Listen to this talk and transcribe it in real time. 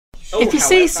If you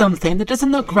see something that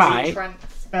doesn't look right,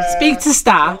 speak to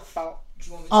staff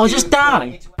or just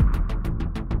die.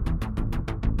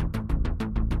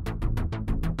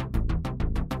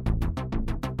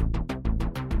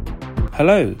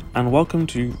 Hello, and welcome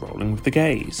to Rolling with the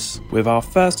Gaze, with our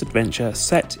first adventure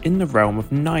set in the realm of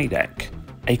Nydek,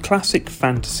 a classic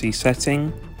fantasy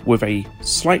setting with a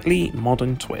slightly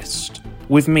modern twist.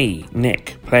 With me,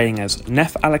 Nick, playing as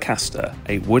Nef Alacaster,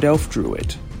 a wood elf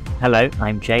druid. Hello,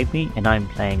 I'm Jamie, and I'm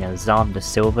playing as Xander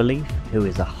Silverleaf, who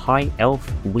is a high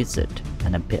elf wizard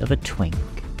and a bit of a twink.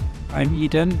 I'm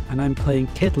Eden, and I'm playing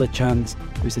Kidler-Chans,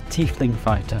 who's a tiefling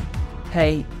fighter.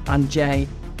 Hey, I'm Jay.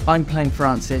 I'm playing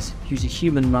Francis, who's a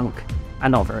human monk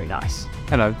and not very nice.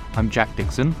 Hello, I'm Jack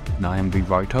Dixon, and I am the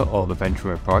writer of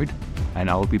Adventurer Pride, and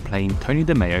I will be playing Tony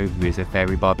DeMeo, who is a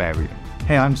fairy barbarian.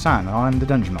 Hey, I'm San, I'm the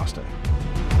Dungeon Master.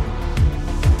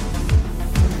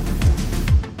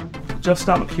 Just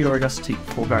out of curiosity,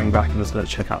 before going back, I'm just going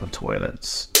to check out the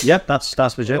toilets. Yep, that's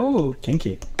legit. Oh,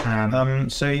 kinky.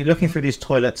 So you're looking through these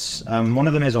toilets. One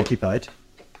of them is occupied.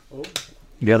 Oh.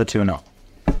 The other two are not.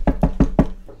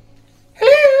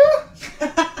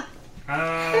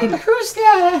 Who's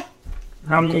there?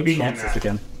 How long have you been in This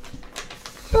again.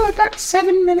 Oh, about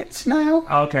 7 minutes now.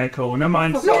 Okay, cool. No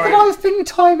mind. Not that I've been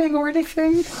timing or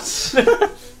anything.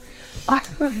 I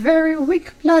have a very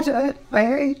weak bladder at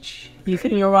my age. You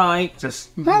feeling alright?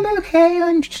 I'm okay,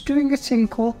 I'm just doing a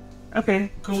tinkle.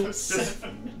 Okay, cool.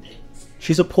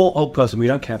 She's a poor old person, we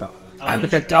don't care about her. I'm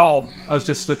like a doll. I was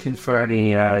just looking for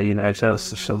any,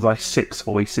 just like 6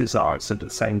 voices that answered at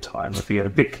the same time. If you're a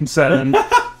bit concerned. No,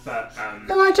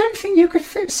 I don't think you could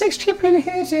fit 6 people in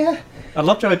here, dear. I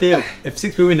love the idea if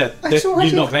 6 people in there, they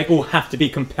all have to be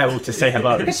compelled to say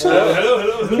hello. It's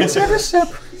ever so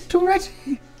private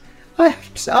already. I've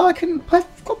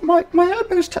got my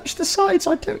elbows touch the sides.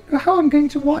 I don't know how I'm going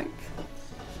to wipe.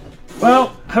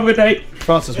 Well, have a day.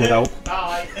 Francis will help.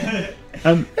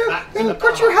 Could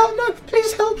you help? No,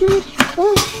 please help me.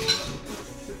 Oh.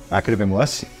 That could have been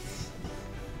worse.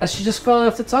 Has she just fallen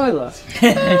off the toilet?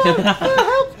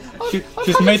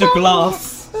 She's made of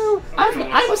glass. Oh, I've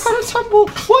had a tumble.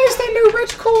 Why is there no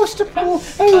red course to pull?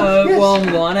 Oh, yes.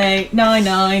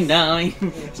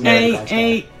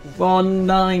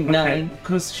 118-999-88199.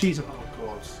 Because she's a... Oh,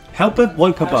 God. Help her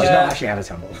wipe her butt. She's not actually had a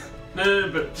tumble. No,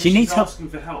 but She needs help. asking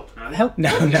for help, no? Help?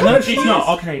 No, She's not.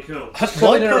 Okay, cool.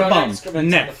 Wipe her bum.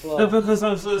 No. No, because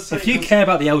I was going to say... If you care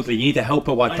about the elderly, you need to help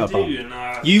her wipe her bum.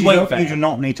 You wait You there. do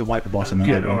not need to wipe the bottom,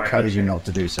 and I Good, alright. encourage you not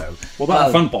to do so. What about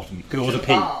the front bottom? Good order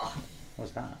pee.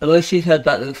 What's that? At least she's heard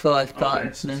that the 5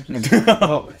 times.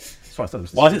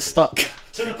 Why is it stuck?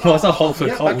 Why is that hole so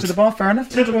Back cold? to the bar, fair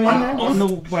enough. On the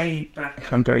way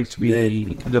back, I'm going to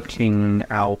be looking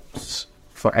out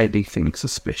for anything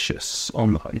suspicious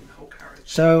on the whole carriage.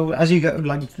 So as you go,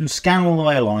 scan all the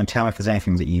way along and tell me if there's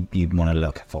anything that you'd want to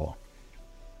look for.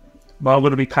 Well, I'm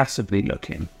going to be passively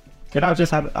looking. I'll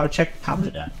check the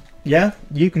cupboard then. Yeah,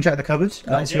 you can check the cupboards.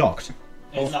 It's locked.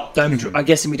 I'm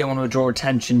guessing we don't want to draw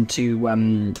attention to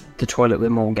the toilet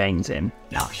with Morgane's in.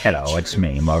 Hello, it's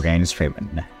me, Morgane's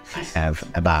Freeman. I have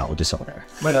a bowel disorder.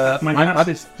 My hat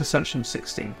is perception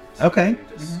 16. Okay.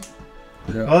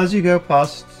 Well, as you go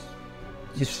past,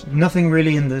 just nothing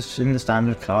really in the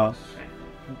standard class.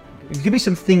 Give me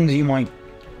some things you might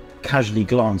casually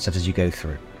glance at as you go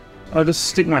through. I'll just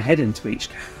stick my head into each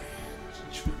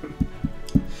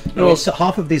Well, so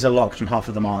half of these are locked and half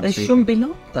of them aren't. They so you- shouldn't be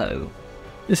locked though.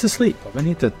 It's asleep. They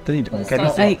need to. Okay,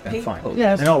 not Eight locked, they're fine.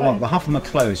 Yeah, They're not locked, but half of them are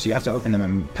closed, so you have to open them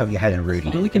and poke your head in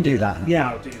rudely. We can do that. Yeah,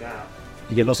 I'll do that.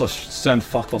 You get lots of stern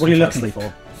fuck off. What are you looking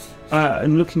for?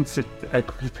 I'm looking for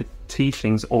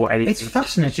tieflings or anything. It's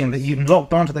fascinating that you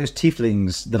locked onto those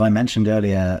tieflings that I mentioned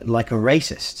earlier like a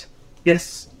racist.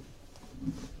 Yes.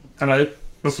 Hello.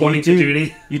 So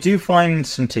you do find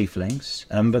some tieflings,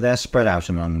 but they're spread out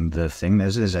among the thing.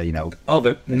 There's a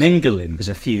they're mingling. there's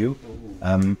a few.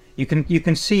 You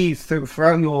can see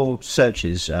throughout your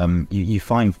searches, you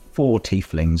find 4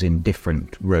 tieflings in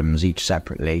different rooms, each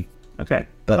separately. Okay.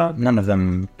 But none of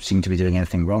them seem to be doing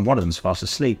anything wrong. One of them's fast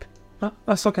asleep.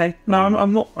 That's okay. No,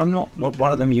 I'm not.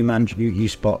 One of them you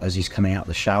spot as he's coming out of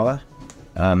the shower,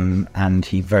 and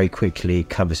he very quickly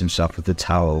covers himself with the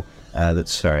towel.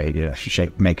 That's very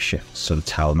makeshift sort of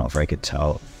towel, not a very good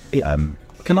towel.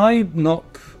 Can I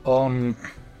knock on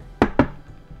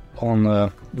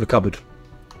the cupboard?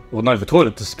 Well, no, the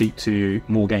toilet to speak to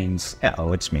Morgane's.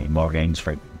 Oh, it's me, Morgane's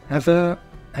friend. Have you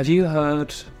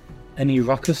heard any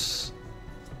ruckus?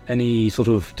 Any sort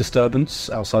of disturbance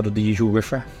outside of the usual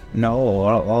riffraff? No,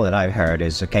 all that I've heard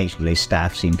is occasionally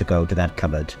staff seem to go to that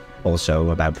cupboard. Also,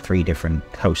 about 3 different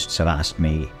hosts have asked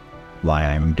me why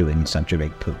I'm doing such a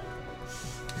big poop.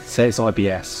 Say it's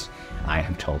IBS. I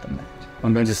have told them that.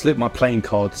 I'm going to slip my playing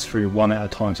cards through one at a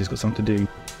time so he's got something to do.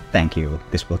 Thank you.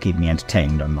 This will keep me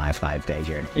entertained on my 5-day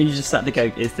journey. You just sat to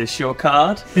go, is this your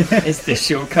card? Is this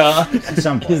your card? At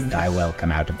some point, I will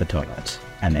come out of the toilet.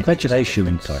 And then Congratulations.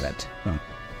 in the toilet. Oh.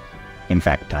 In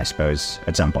fact, I suppose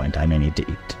at some point I may need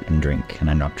to eat and drink, and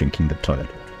I'm not drinking the toilet.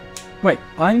 Wait,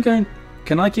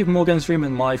 can I give Morgan's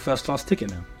Freeman my first class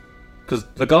ticket now? Because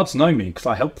the guards know me, because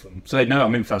I help them, so they know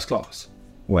I'm in first class.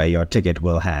 Where your ticket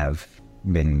will have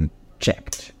been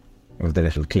checked with the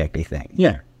little clicky thing.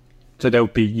 Yeah. So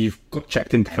you've got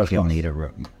checked into first He'll class. need a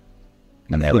room.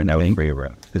 And there were no free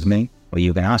rooms. With me? Well,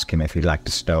 you can ask him if he'd like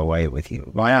to stow away with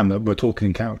you. I am, we're talking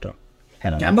in character.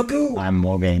 Hello. I'm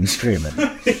Morgan Freeman.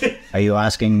 Are you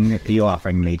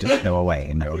offering me to stow away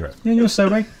in your room? Yeah, you're so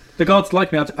right. The guards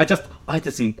like me.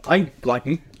 I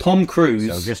like Tom Cruise.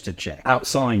 So just to check.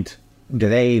 Outside. Do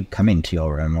they come into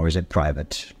your room, or is it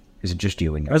private? Is it just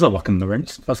you and your... There's a lock in the room.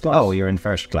 First class. Oh, you're in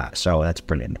first class. Oh, that's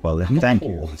brilliant. Well, thank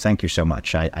you. Thank you so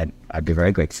much. I'd be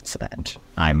very grateful for that.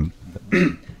 I'm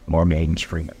Morgan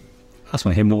Freeman. I just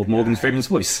want to hear more of Morgan Freeman's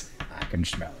voice. I can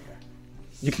smell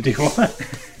you. You can do what?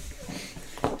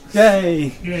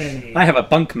 Yay! I have a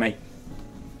bunkmate.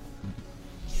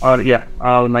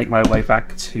 I'll make my way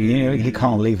back to... He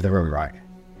can't leave the room, right?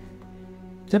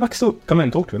 See if I can still come in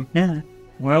and talk to him. Yeah.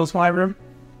 Where's my room?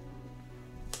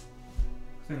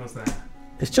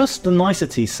 It's just the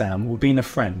nicety, Sam, with being a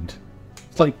friend.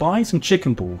 It's like buying some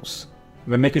chicken balls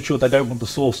and then making sure they don't want the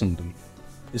sauce on them.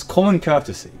 It's common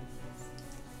courtesy.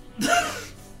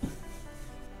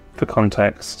 For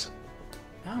context.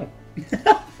 Ow.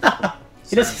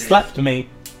 He just slapped me.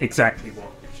 Exactly what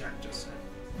Jack just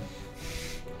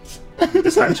said.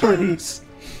 Essentially,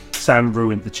 Sam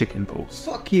ruined the chicken balls.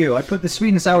 Fuck you. I put the sweet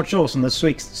and sour sauce on the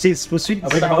sweet and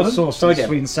sour sauce on the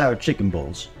sweet and sour chicken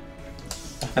balls.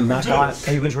 And are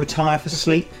you going to retire for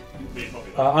sleep?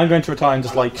 I'm going to retire and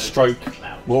just stroke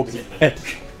Morgan's head.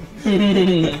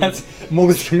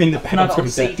 Morgan's from in the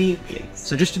bed. deeply.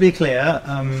 So just to be clear,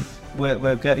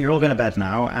 you're all going to bed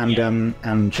now,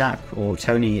 and Jack or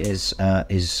Tony is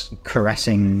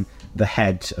caressing the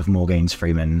head of Morgaines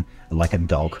Freeman like a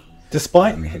dog.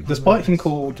 Despite him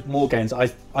called Morgaines,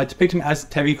 I depict him as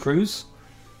Terry Crews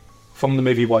from the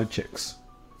movie White Chicks.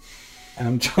 And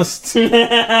I'm just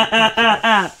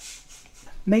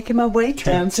Making my way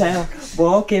downtown,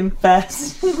 walking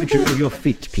fast. Would you move your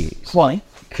feet, please? Why?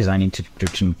 Because I need to do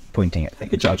some pointing at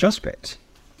things. Just bit.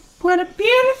 What a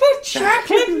beautiful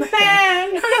chocolate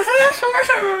man!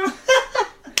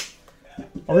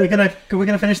 Are we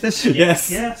gonna finish this?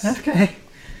 yes. Okay.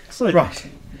 Right.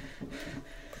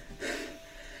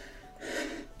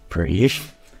 Pretty-ish.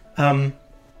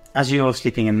 As you're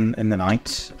sleeping in the night,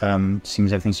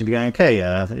 seems everything should be going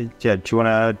okay. Do you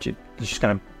want to just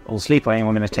kind of all sleep, or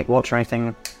anyone going to take watch or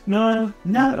anything? No.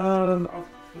 Doors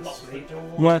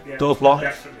locked.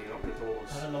 Definitely lock the doors.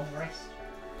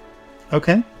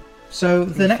 Okay. So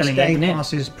the next Filling day in it.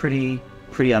 passes pretty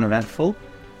uneventful.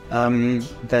 So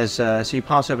you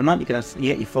pass overnight. You get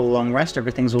your full long rest.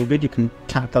 Everything's all good. You can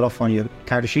tap that off on your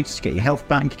character sheets to get your health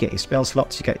back. You get your spell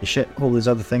slots. You get your shit. All those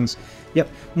other things. Yep.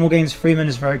 Morgaines Freeman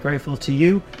is very grateful to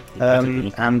you,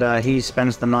 and he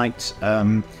spends the night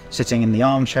sitting in the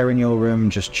armchair in your room,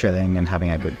 just chilling and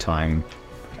having a good time.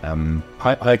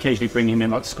 I occasionally bring him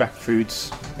in scrap foods.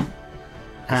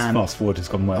 And Fast forward has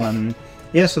gone well.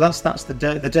 yeah, so that's the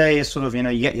day. The day is sort of, you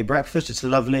get your breakfast. It's a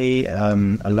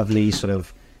lovely sort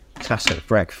of classic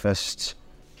breakfast.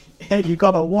 Hey, you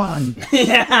got a 1.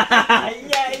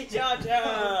 Yay,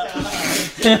 Georgia!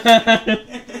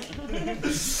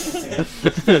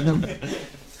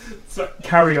 So,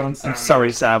 carry on, Sam. I'm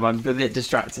sorry, Sam. I'm a bit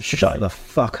distracted. Shut the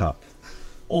fuck up.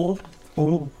 Oh.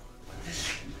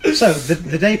 So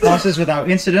the day passes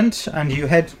without incident, and you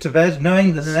head to bed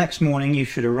knowing that the next morning you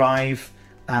should arrive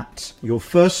at your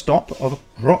first stop of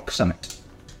Rock Summit.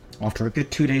 After a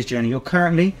good 2 days journey, you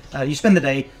spend the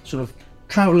day sort of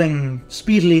travelling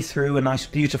speedily through a nice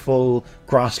beautiful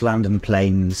grassland and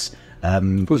plains.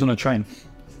 Who's on a train?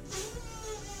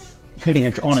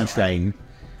 On a train.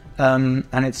 And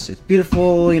it's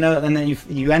beautiful, and then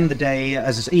you end the day,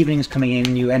 as the evening is coming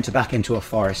in, you enter back into a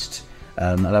forest,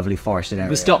 a lovely forested area.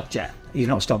 We stopped yet. You've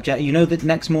not stopped yet. You know that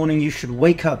next morning you should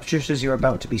wake up just as you're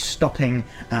about to be stopping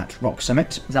at Rock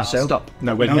Summit. Is that a stop?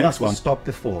 No, we're No, next that's the one. stop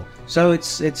before. So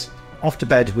it's off to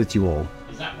bed with you all.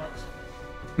 Is that right?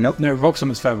 Nope. No, Rock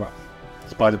Summit's further up.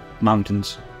 It's by the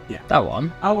mountains. That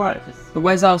one? Oh, right. But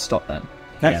where's our stop then?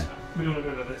 Next. We want to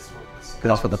go to this one. Because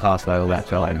that's what the pathway will get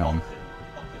to on.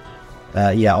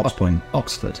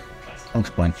 Oxford.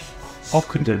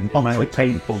 Ockenden on my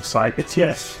painful side. It's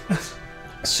yes.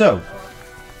 So,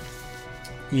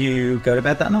 you go to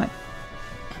bed that night.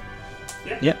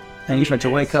 Yep. And you try to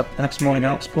wake up the next morning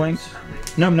at Ops Point.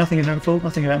 No, nothing eventful.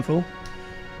 Nothing eventful.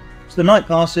 So the night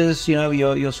passes. You know,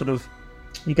 you're sort of.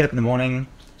 You get up in the morning.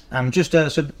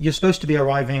 So you're supposed to be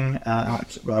arriving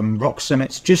at Rock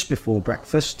Summit just before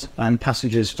breakfast, and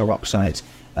passengers for Rock Summit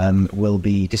will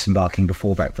be disembarking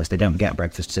before breakfast. They don't get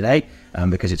breakfast today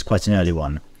because it's quite an early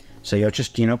one. So you're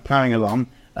just, plowing along.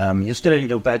 You're still in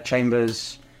your bed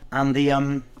chambers, and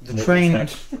the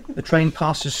train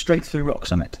passes straight through Rock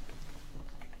Summit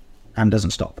and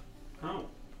doesn't stop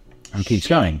and keeps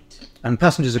going. And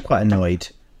passengers are quite annoyed.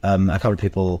 A couple of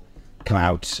people come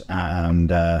out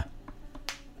and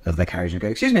of their carriage and go,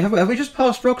 "Excuse me, have we just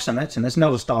passed Rock Summit?" And there's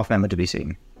no staff member to be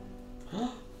seen.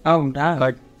 Oh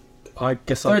no. I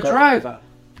guess For a driver.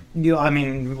 I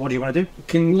mean, what do you want to do?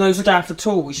 Can no staff at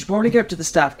all? We should probably go up to the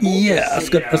staff. Yeah, let's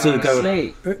go.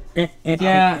 Sleep.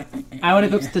 Yeah, I want to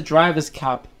go to the driver's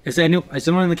cab. Is there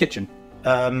anyone in the kitchen?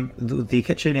 The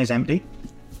kitchen is empty.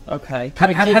 Okay.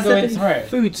 Has there been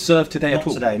Food served today Not at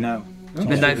all? today, no.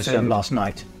 There's It no was served food. last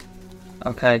night.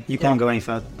 Okay. You can't go any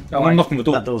further. Oh, I'm knocking the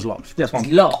door. That door's locked. Yes, It's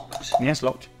locked. Yes,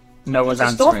 locked. No one's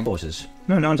Staff answering. quarters.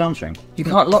 No one's answering. You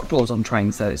can't lock doors on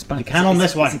trains though. It's bad. You can on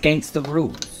this one. It's against the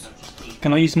rules.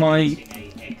 Can I use my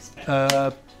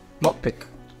lockpick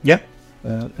Yep.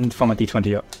 and find my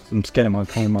D20 up? I'm scared of my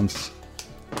pain ones.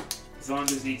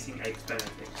 Xander's eating eggs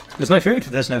Benedict. There's no food?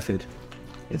 There's no food.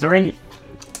 Is there any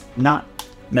nut?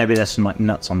 Maybe there's some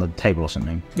nuts on the table or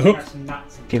something.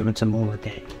 Give them some more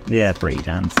again. Yeah, breed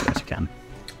and yes, you can.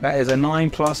 That is a 9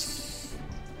 plus...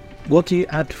 What do you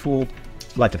add for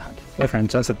light of hand? Left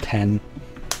hand, so that's a 10.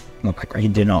 Not that great. You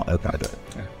do not open the door.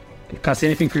 Can I see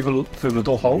anything through the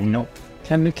door hole? Nope.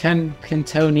 Can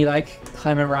Tony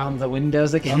climb around the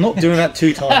windows again? I'm not doing that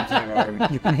 2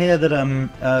 times. You can hear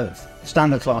that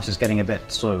standard class is getting a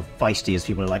bit sort of feisty as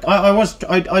people are like, I want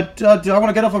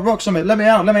to get off a Rock Summit. Let me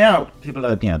out. People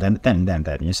are, then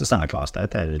it's a standard class.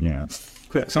 They're.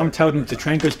 Quick, someone tell them if the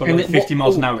train goes below 50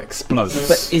 miles an hour, it explodes.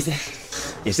 But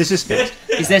Yes, this is good.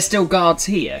 is there still guards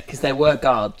here? Because there were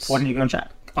guards. Why don't you go and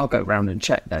check? I'll go round and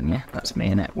check then. Yeah, that's me,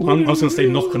 innit? I was going to say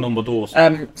knocking on the doors.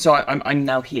 So I'm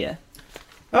now here.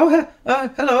 Oh,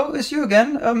 hello, it's you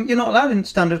again. You're not allowed in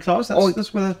standard class.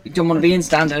 That's where. You don't want to be in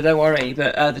standard, don't worry.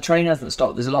 But the train hasn't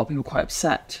stopped. There's a lot of people quite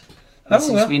upset. There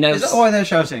seems to be no. Is that why they're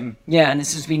shouting? Yeah, and there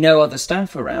seems to be no other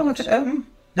staff around.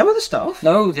 No other staff.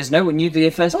 No, there's no one. You're the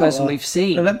first person we've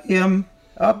seen. Let me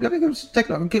go take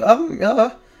a look. I'm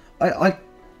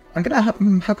gonna have.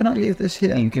 How can I leave this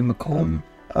here? You give them a call.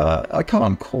 I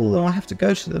can't call them. I have to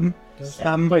go to them.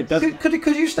 Wait,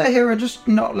 could you stay here and just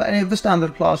not let any of the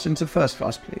standard class into first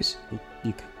class, please?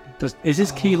 Is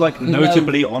this key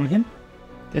notably on him?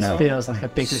 This No. feels like a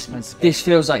big responsibility. This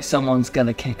feels like someone's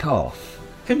gonna kick off.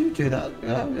 Can you do that?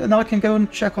 And I can go and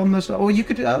check on this. Or you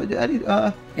could.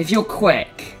 If you're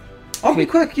quick. I'll be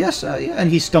quick. Yes. Yeah. And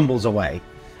he stumbles away.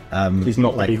 He's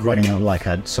not like really running on like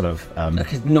a sort of.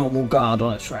 Like a normal guard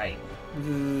on a train.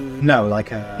 No,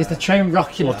 like a. Is the train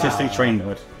rocking? Autistic train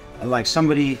nerd. Like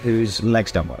somebody whose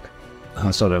legs don't work.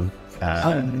 Sort of.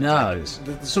 Oh no!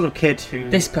 The sort of kid who.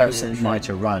 This person might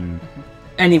to run.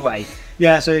 Anyway.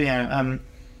 Yeah. So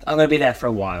I'm going to be there for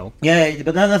a while. Yeah,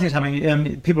 but nothing's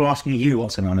happening. People are asking you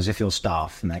what's going on as if you're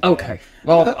staff. And Okay.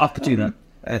 Well, I could do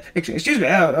that. Excuse me,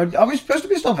 are we supposed to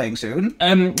be stopping soon?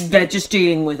 They're just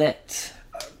dealing with it.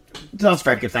 That's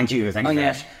very good, thank you very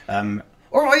yeah. much.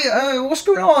 Alright, what's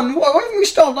going on? Why haven't we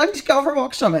stopped? I need to go for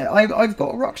Rock Summit. I've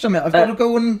got a Rock Summit. I've got to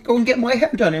go and get my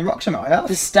hair done in Rock Summit, I have.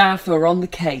 The staff are on the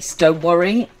case. Don't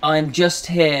worry. I'm just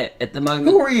here at the moment.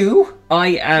 Who are you?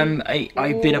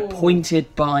 I've been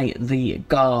appointed by the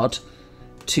guard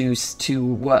to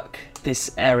work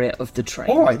this area of the train.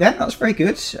 Alright then, that's very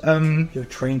good. You're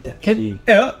trained deputy.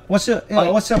 Yeah, what's going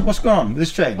on with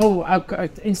this train? Oh,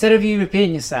 instead of you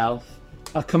repeating yourself,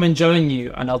 I'll come and join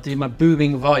you, and I'll do my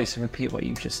booming voice and repeat what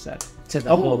you just said. To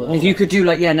the whole. If you could do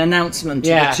an announcement to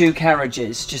the 2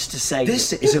 carriages, just to say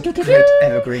This is a great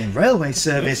evergreen railway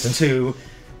service to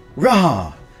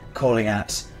Ra, calling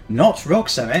at not Rock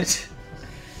Summit.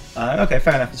 Okay,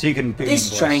 fair enough. So you can boom this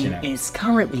voice, train is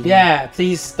currently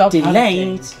please stop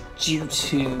delayed panicking. due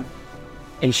to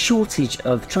a shortage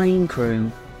of train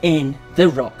crew in the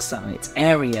Rock Summit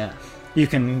area. You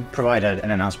can provide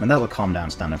an announcement that will calm down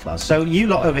standard class. So you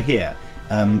lot over here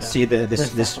see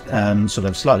this sort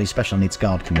of slightly special needs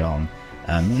guard come along.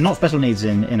 Not special needs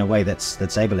in a way that's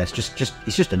ableist. He's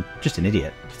just an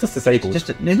idiot. He's just disabled.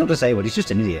 He's not disabled. He's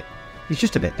just an idiot. He's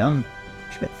just a bit dumb.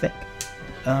 He's a bit thick.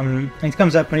 And he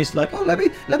comes up and he's like, "Oh, let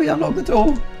me unlock the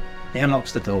door." He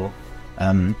unlocks the door,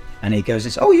 and he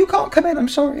goes, "Oh, you can't come in. I'm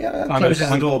sorry." Closes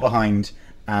the door behind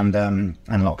and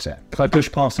locks it. Can I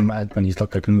push past him when he's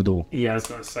like opening the door? Yeah, I was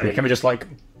going to say. Can we just like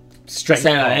straight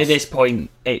So past? at this point,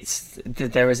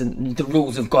 there isn't the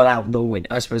rules have got out the window.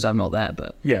 I suppose I'm not there,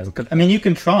 but Yeah, good. I mean, you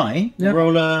can try. Yeah.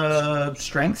 Roll a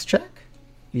strength check.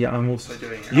 Yeah, I'm also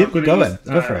doing it. You I'm gonna go use,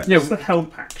 in, go for it. Yeah, what's the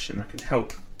help action? I can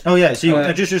help. Oh yeah, so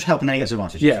you just help and then he gets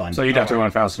advantage. Yeah, Fine. so you don't have to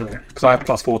run fast because I have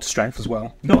 +4 to strength as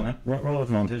well. Go on then. Roll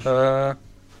advantage.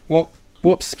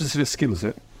 What specific skill is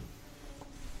it?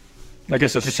 I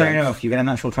guess it's Just so you know, if you get a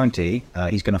natural 20,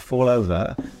 he's going to fall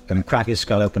over, going to crack his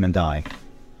skull open and die.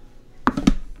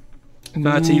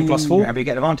 13 +4. Whenever you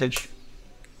get advantage.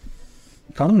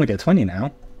 I don't want to get 20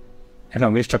 now. And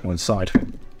I'm going to chuck him on the side.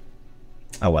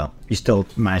 Oh well, you still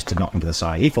managed to knock him to the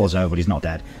side. He falls over, but he's not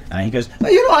dead. And he goes, "Oh,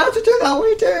 you're not allowed to do that. What are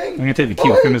you doing? I'm going to take the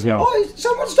key off him as well. Oh,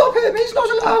 someone stop him! He's not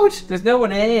allowed." there's no one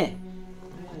here.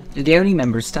 You're the only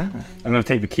member of staff. I'm going to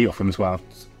take the key off him as well.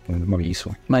 It might be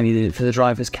useful. Might need it for the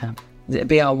driver's cab. Is it a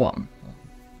BR1?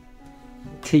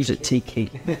 T key.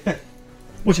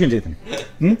 What you going to do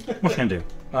then? What you going to do?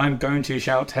 I'm going to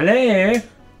shout, hello?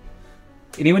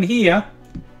 Anyone here?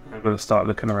 I'm going to start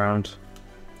looking around.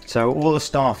 So all the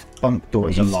staff bunk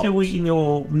doors are locked. Still eating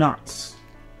your nuts.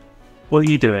 What are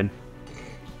you doing?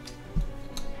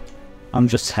 I'm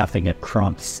just having a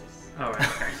crunch. Oh,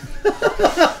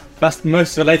 okay. That's the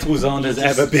most relatable Xander's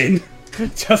ever been.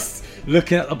 Just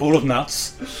looking at a ball of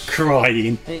nuts,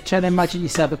 crying. Try to imagine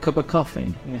yourself a cup of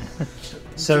coffee.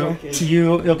 So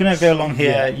you're going to go along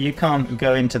here. You can't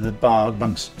go into the bar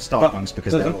bunks, staff bunks,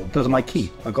 because they're all... Those are my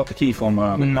key. I got the key from...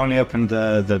 And only opened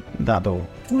that door.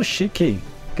 What a shit key.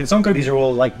 Can someone go... These are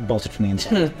all like bolted from the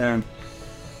inside.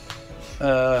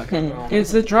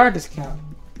 It's the driver's cab.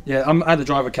 Yeah, I'm at the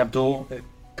driver cab door.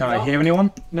 Can I hear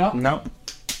anyone? No. No.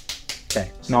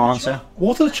 Okay. No answer.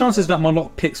 What are the chances that my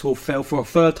lock picks will fail for a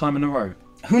third time in a row?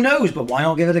 Who knows? But why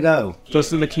not give it a go?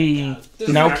 Doesn't the key...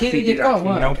 No key that you got,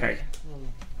 what? Okay.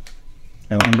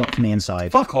 No, unlock from the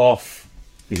inside. Fuck off.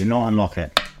 You do not unlock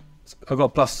it. I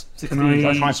got +16. Can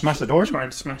I Try and smash the door. try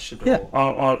and smash the door? Yeah.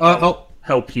 I'll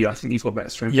help you. I think you've got better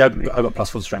strength. Yeah, than me. I got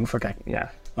 +4 strength, okay. Yeah.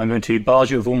 I'm going to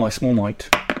barge you with all my small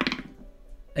might.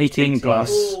 18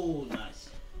 plus...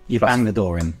 You bang the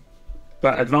door in.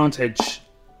 But advantage...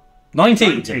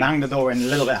 19! You bang the door in a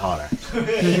little bit harder.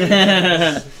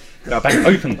 I bang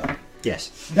open though.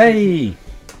 Yes. Hey!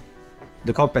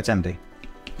 The cockpit's empty.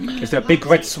 Is there a big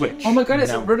red switch? Oh my god,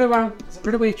 it's a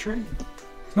runaway train.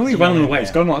 It's not really running away,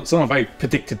 it's on a very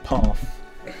predicted path.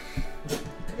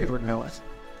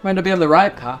 Might not be on the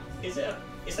right path. It's a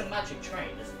magic train,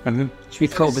 isn't it? And then Should we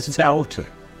call this Delta.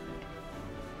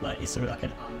 Like, it's like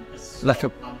an Like a-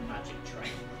 unmagic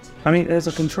train. I mean, there's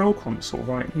a control console,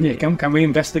 right? Yeah, can we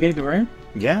investigate the room?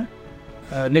 Yeah.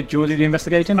 Nick, do you want to do the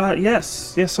investigating?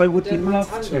 Yes, I would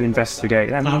love to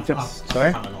investigate. And I'll just...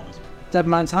 Sorry. Dead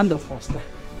man's handle foster.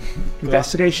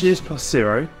 Investigation is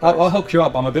 +0. I'll help you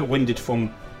up, I'm a bit winded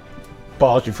from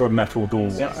barging through a metal door.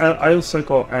 Yeah, I also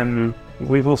got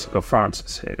we've also got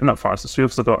Francis here. Not Francis. We've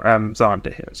also got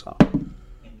Xander here as well.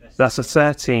 That's a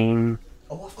 13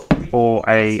 or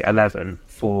a 11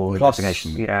 for Plus-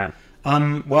 investigation. Yeah.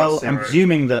 Well, Plus I'm 0.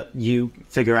 presuming that you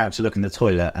figure out to look in the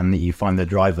toilet and that you find the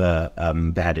driver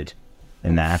beheaded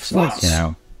in there. So, you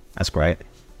know, that's great.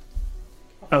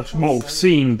 Well,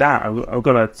 seeing that, I've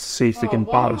got to see if we can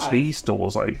barge these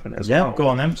doors open as Yeah, well. go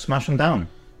on then. Smash them down.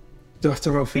 Do I have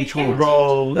to roll for each one?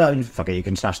 Roll. Fuck it, you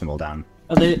can smash them all down.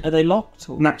 Are they locked?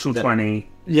 Or? Natural 20.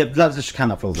 Yeah, let's just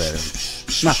count up all there.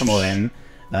 Smash them all in.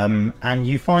 And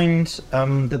you find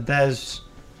that there's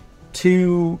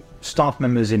 2 staff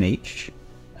members in each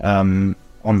on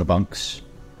the bunks,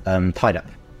 tied up.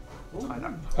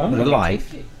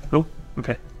 Alive. Oh,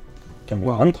 okay.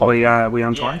 Well, untie. We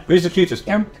untie. Who's the cutest?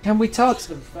 Can we talk to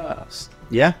them first?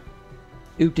 Yeah?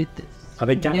 Who did this? Are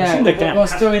they gaps? Yeah,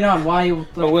 what's going on? Why are you...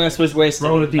 Well, we're supposed to waste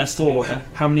Roll a d4.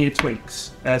 How many are twinks?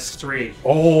 There's 3.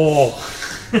 Oh!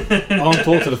 I'll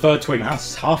talk to the third twin.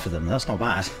 That's half of them. That's not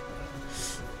bad.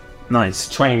 Nice.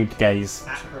 Trained gaze.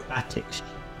 Acrobatics.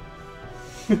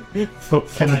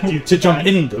 Can I do to jump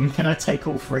in them? Can I take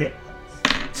all 3?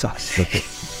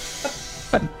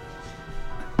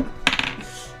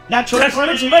 Natural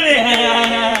 20!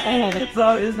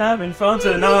 So is having fun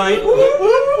tonight.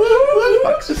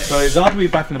 So Zard will be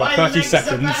back in about 30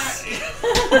 seconds.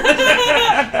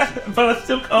 But I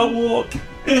still can't walk.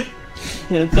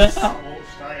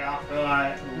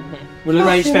 We'll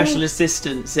arrange special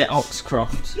assistance at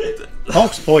Oxcroft.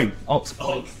 Ox Point.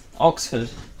 Oxford. Oxford.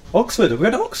 We're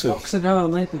going to Oxford. So now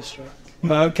on Nathan Street.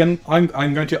 I'm going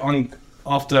to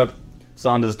after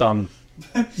Xander's done.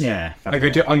 Yeah. I'm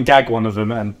going to ungag one of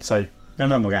them and say,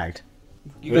 No, more gagged.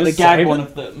 You're going to gag one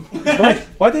of them.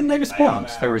 Why didn't they respond?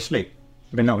 They were asleep.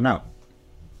 They've been knocked out.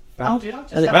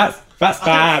 That's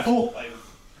bad.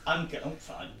 I'm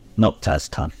fine. Not as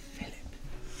ton.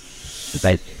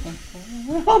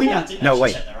 No,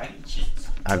 wait.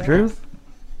 Andrew?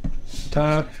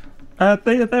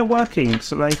 They're working,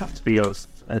 so they have to be of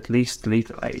at least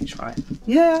legal age, right?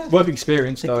 Yeah. Work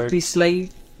experience, though. Be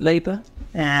slave labour.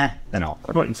 They're not.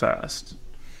 I'm not in first.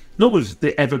 Not with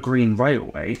the Evergreen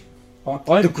Railway.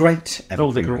 The great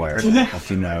the word,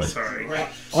 if you know. Sorry.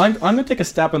 I'm going to take a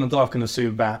stab in the dark and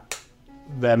assume that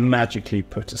they're magically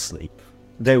put to sleep.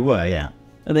 They were, yeah.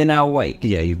 Are they now awake?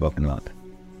 Yeah, you've woken them up.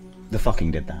 The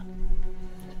fucking did that.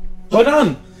 Well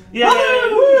done! Yeah!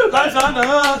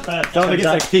 Don't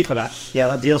forget XP for that. Yeah,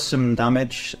 that deals some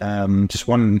damage. Just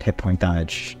 1 hit point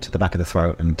damage to the back of the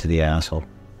throat and to the asshole,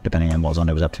 depending on what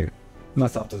Zondo was up to.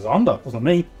 That's up to Zonda, wasn't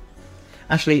me.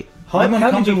 Actually, I'm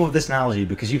uncomfortable with this analogy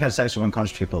because you've had sex with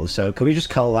unconscious people, so could we just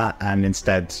call that and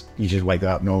instead you just wake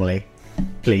up normally?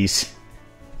 Please.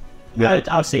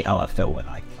 I'll see how I feel when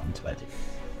I come to bed.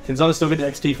 Since I'm still getting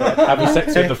XP for having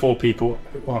sex with the 4 people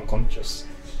who are unconscious.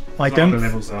 I The don't.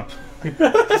 levels up.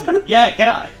 Yeah, get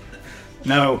out.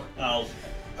 No.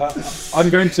 I'm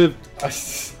going to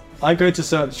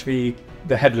search the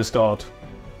headless guard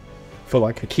for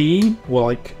like a key or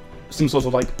like some sort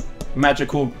of like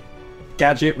magical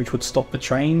gadget which would stop the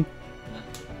train.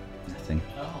 Nothing.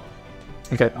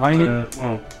 Okay,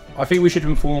 I think we should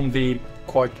inform the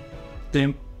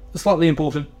slightly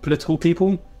important political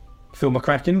people, Phil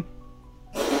McCracken,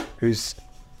 who's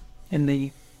In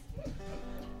the...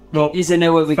 Well, Is there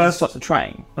no way we can first- stop the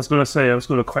train? I was going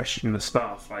to question the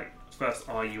staff. Like, first,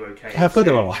 are you okay? I thought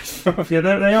they were alive. Yeah,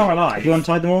 they are alive. You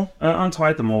untied them all?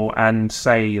 Untied them all and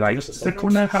say, like, does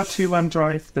everyone know how to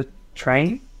drive the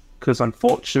train? Because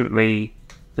unfortunately,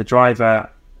 the driver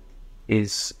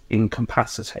is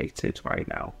incapacitated right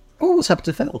now. Oh, what's happened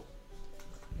to Phil?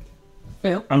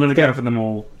 Phil? I'm going to go for them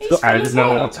all and there's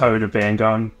no tone of being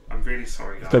gone. I'm really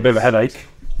sorry, guys. Got a bit of a headache.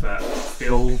 But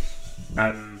Phil,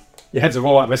 Your head's a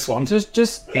roll out this one.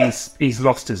 he's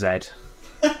lost his head.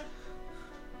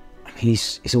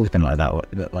 He's always been like that,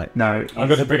 but like... No, I'm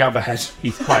going to bring out the head.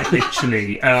 he's quite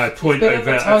literally. I point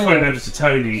over to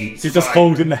Tony. He's just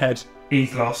holding the head.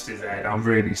 He's lost his head. I'm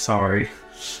really sorry.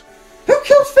 Who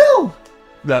killed Phil?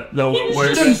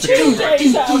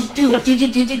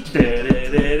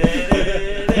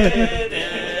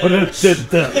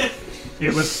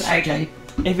 It was Okay.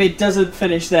 If it doesn't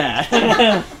finish there...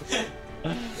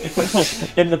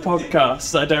 in the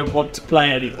podcast, I don't want to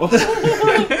play anymore.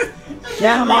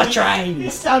 Yeah, my train.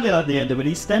 It sounded like the end of an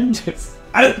EastEnders.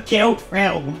 I killed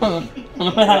Phil.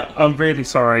 I'm really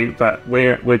sorry, but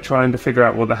we're trying to figure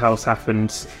out what the hell's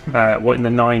happened. What in the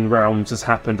 9 realms has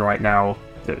happened right now.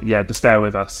 Yeah, just bear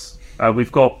with us.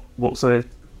 We've got what's the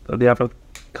other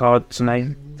card's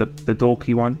name? The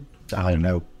dorky one. I don't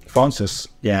know. Francis.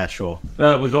 Yeah, sure.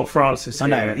 We've got Francis. I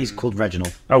know, here. he's called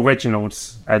Reginald. Oh,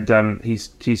 Reginald's, and he's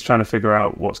trying to figure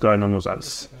out what's going on with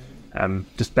us.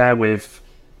 Just bear with.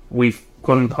 We've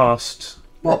gone past.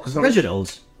 What?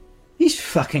 Reginald? He's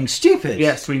fucking stupid.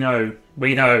 Yes, we know.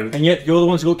 We know. And yet you're the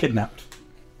ones who got kidnapped.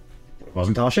 It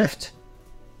wasn't our shift.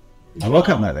 I woke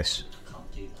up like this.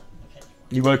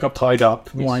 You woke up tied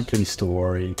up. Likely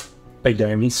story. Big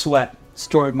Damien sweat.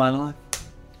 Story of my life.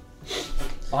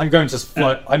 I'm going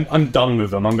to I'm done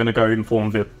with them. I'm going to go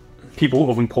inform the people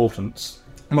of importance.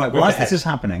 Right, whilst this is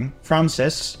happening,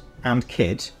 Francis and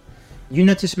Kid, you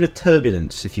notice a bit of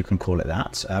turbulence, if you can call it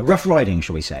that. Rough riding,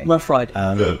 shall we say? Rough ride.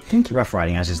 Rough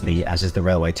riding, as is the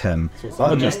railway term.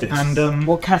 And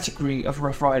What category of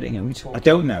rough riding are we talking? I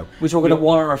don't know. We're talking a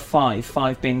 1 or a 5.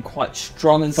 5 being quite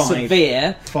strong and 5.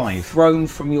 severe. 5. Thrown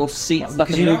from your seat like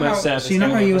a you know Uber how- service. so you know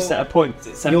going how over you- a set of points.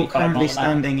 It's You're 75 currently miles an hour.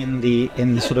 standing in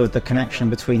the sort of the connection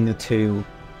between the 2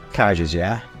 carriages,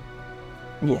 yeah?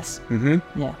 Yes.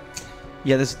 Mm-hmm. Yeah.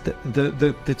 Yeah, there's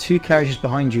the 2 carriages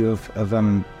behind you of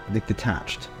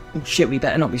detached. Oh, shit, we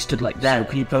better not be stood like that.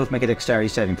 Can you both make a dexterity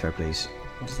saving throw, please?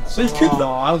 So you could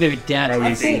I'll go with Dad.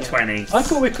 D20. I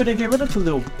thought we couldn't get rid of the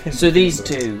little pin. So these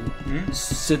two.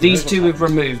 So these two we've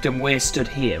removed and we're stood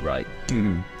here, right?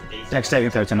 Dex saving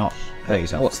throw to not hurt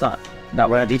yourself. What's that? That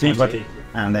Well, way. D20.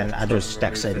 And then add your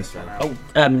dex saving throw.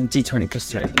 D20 plus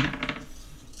 2.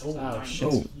 Oh,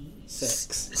 shit.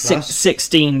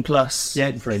 16 plus.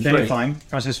 Yeah, then you're fine.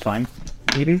 Francis is fine.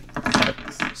 Eden?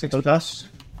 6 plus.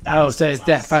 Oh, so it's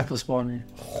death. 5 plus 1.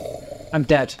 I'm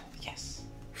dead.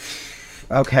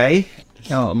 Okay.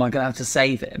 Oh, am I going to have to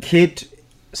save it? Kid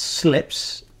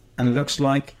slips and looks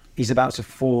like he's about to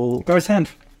fall Go his hand.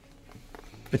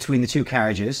 between the 2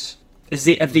 carriages.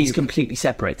 Have these completely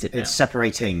separated? It's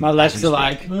separating. My legs are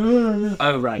like.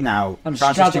 Oh right. Now, I'm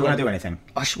Francis, do you struggling. want to do anything?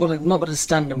 Well, I'm not going to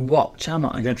stand and watch, am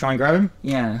I? You're going to try and grab him?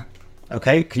 Yeah.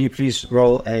 Okay, can you please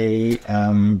roll a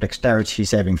dexterity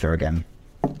saving throw again?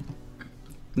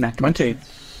 20.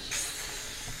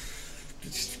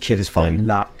 Kid is fine.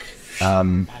 Luck.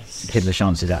 Kid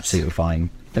LaChance is absolutely fine.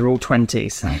 They're all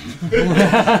 20s.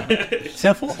 See,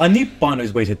 I knew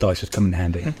Bino's weighted dice would come in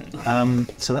handy.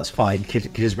 So that's fine.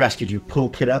 Kid has rescued you. Pull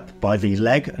Kid up by the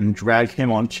leg and drag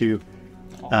him onto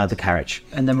the carriage.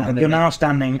 And then we're going You're to... now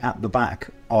standing at the back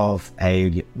of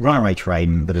a runaway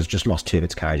train that has just lost 2 of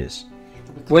its carriages.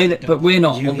 But we're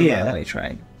not You on the hear- runaway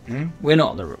train. We're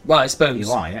not on the... Well, I suppose.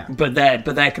 You are, yeah. But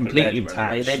they're completely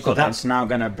runaway. They've But got that's now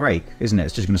going to break, isn't it?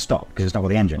 It's just going to stop because it's not got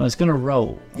the engine. Well, it's gonna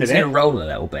roll. It's going to roll a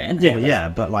little bit. Isn't it? Well, yeah,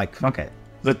 but like, okay.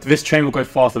 This train will go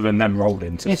faster than them rolled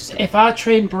into. If our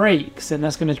train breaks, then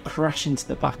that's gonna crash into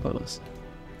the back of us.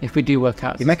 If we do work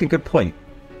out. You make a good point,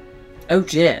 Oh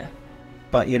dear.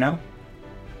 but you know,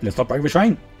 Let's not break the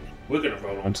train. We're going to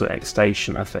roll onto the next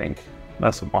station, I think.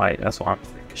 That's what I'm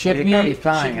thinking. Should You're we, currently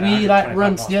flying should at we like 125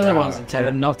 run to the other miles ones per and tell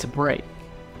them not to break?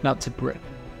 Not to break.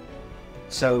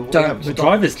 so Don't- The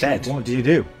driver's dead. What do you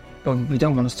do? Well, we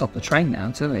don't want to stop the train now,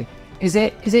 do we? Is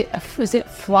it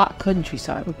flat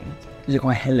countryside? Is it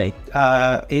quite hilly?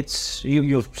 It's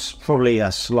you're probably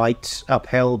a slight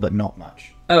uphill, but not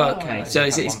much. Oh, okay. So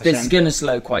it's going to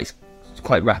slow quite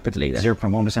rapidly then.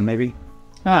 0.1% maybe.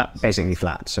 Ah, Basically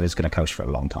flat, so it's going to coast for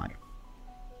a long time.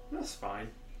 That's fine.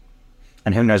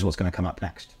 And who knows what's going to come up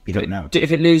next? You don't know.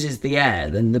 If it loses the air,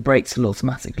 then the brakes will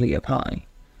automatically apply.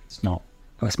 It's not.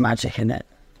 Oh, it's magic, isn't it?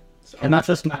 And that's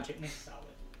just magic.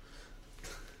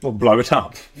 We'll blow it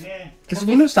up. Because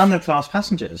we know standard class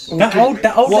passengers. That old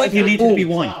What lady if- needed to be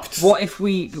wiped. What if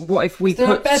we there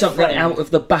a put bed something frame? out of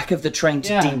the back of the train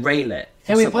to Yeah. derail it?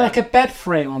 can we put like a bed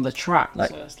frame on the track? Like-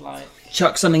 So it's like.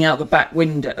 Chuck something out the back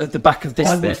window, at the back of this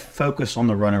I would bit. focus on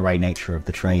the runaway nature of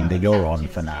the train that you're on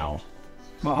for now.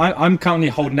 Well, I'm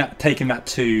currently taking that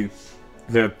to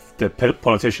the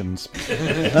politicians.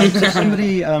 So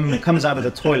somebody comes out of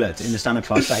the toilet in the standard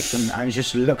class section and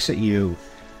just looks at you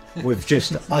with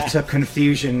just utter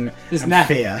confusion His and neck.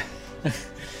 fear.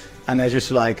 And they're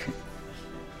just like,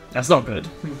 That's not good.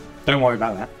 Don't worry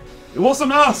about that. It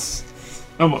wasn't us.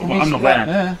 Oh, well, I'm not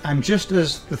there. and just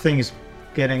as the thing is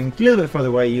getting a little bit further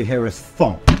away, you hear a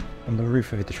thump on the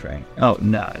roof of the train. Oh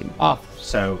no.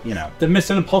 So, you know. The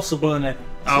Mission Impossible in it.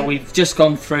 Oh, we've just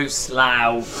gone through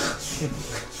Slough.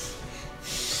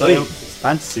 So,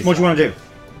 Fantasy. what do you want to do?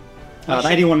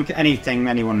 Anyone, anything,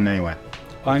 anyone, anywhere.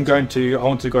 I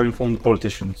want to go inform the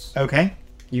politicians. Okay.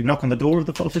 You knock on the door of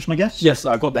the politician, I guess? Yes,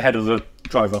 I got the head of the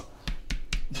driver.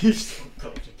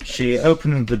 She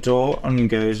opened the door and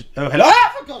goes, oh, hello.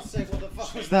 Ah, for God's sake, what the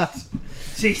fuck was that?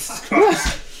 Jesus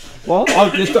Christ. What? Oh,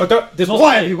 this was,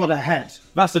 Why have you got a head?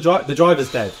 That's the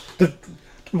driver's dead.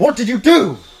 What did you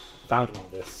do? Found all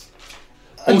this.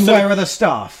 And Also- where are the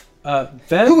staff?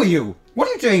 There. Who are you? What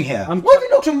are you doing here? I'm- Why have you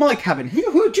knocked on my cabin? Do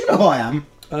you know who I am?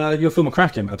 You're Phil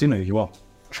McCracken. I do know who you are.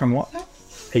 From what?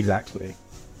 Exactly.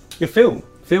 You're Phil.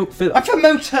 Phil. I'm from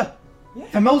Mota.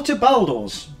 From Mota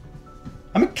Baldors.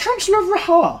 I'm a councillor of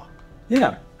Rahar.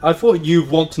 Yeah. I thought you'd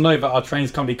want to know that our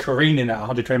train's currently careening at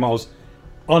 100 train miles,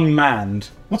 unmanned.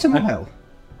 What's a mile?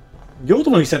 You're the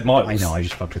one who said miles. I know, I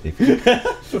just fucked with you.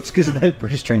 It's because the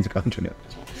British trains are country.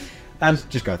 And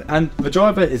Just go there. And the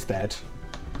driver is dead.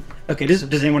 Okay, does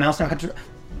anyone else know how to...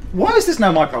 Why is this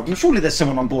now my problem? Surely there's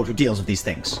someone on board who deals with these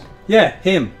things. Yeah,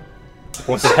 him.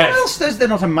 What's his Someone head? else? They're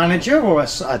not a manager or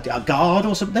a guard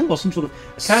or something? Or some sort of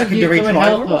secondary come and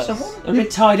driver help or us? someone? I'm a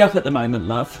bit tied up at the moment,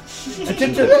 love. What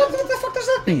the fuck does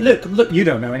that mean? Look. You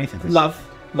don't know anything. Love,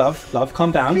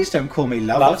 calm down. Please don't call me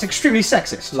love. Love. That's extremely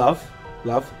sexist. Love.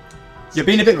 You're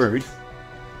being a bit rude.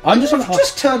 I'm just You've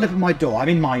just turned up at my door. I'm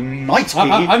in my night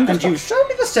I'm and just- you show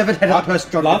me the severed head of the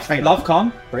person driving the train. Love,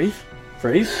 calm. Breathe.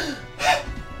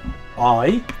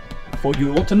 I thought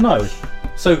you ought to know.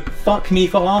 So fuck me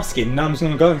for asking. Now I'm just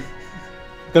gonna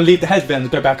leave the head there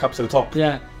and go back up to the top.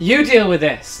 Yeah. You deal with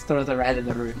this. Throw the red in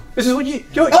the room. This is what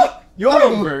you're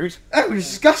Oh! rude. Oh,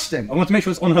 disgusting. I want to make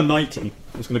sure it's on her 90. I'm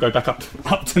just gonna go back up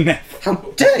to Neff. How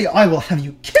dare you? I will have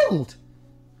you killed.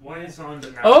 Why is it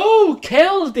under now? Oh,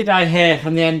 killed! Did I hear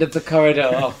from the end of the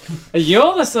corridor?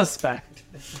 You're the suspect.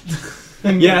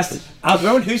 Yes.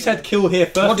 Alvaro, who said kill here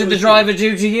first? What did the driver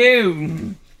do to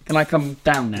you? Can I come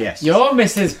down now? Yes. You're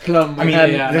Mrs. Plum. I mean,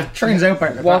 the train's open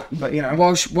at the Well, back, but you know.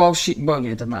 While she, well,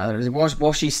 yeah, it doesn't matter.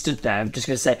 While she stood there, I'm just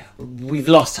going to say, we've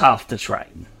lost half the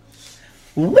train.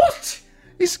 What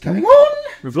is going on?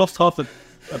 We've lost half the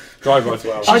driver as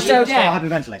well. I don't,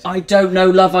 Hyperventilate. I don't know,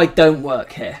 love. I don't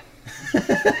work here.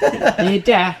 Are you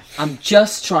deaf? I'm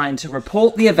just trying to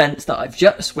report the events that I've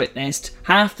just witnessed.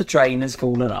 Half the train has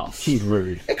fallen off. He's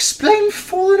rude. Explain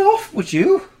falling off, would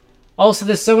you? Also,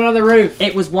 there's someone on the roof.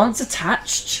 It was once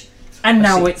attached, and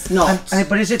now it's not.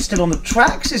 But is it still on the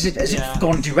tracks? Is it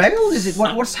gone derailed? Is it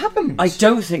what's happened? I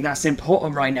don't think that's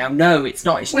important right now. No, it's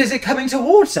not. Well, is it coming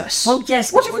towards us? Well,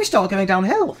 yes. What if we start going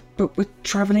downhill? But we're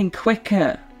travelling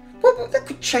quicker. Well, that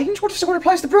could change. What if someone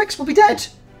applies the brakes? We'll be dead.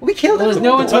 We'll be killed. Well, there's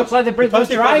no one to apply the brake. The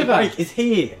driver. It's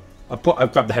here. I've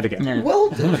grabbed the head again. Yeah. Well,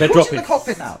 They're who's dropping. in the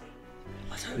cockpit now?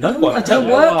 No, I don't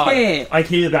work here. I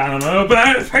hear that, and I'm but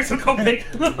I expect some cockpit.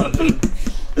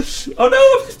 Oh no,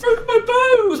 I've just broken my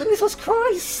bow! Jesus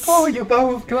Christ! Oh, your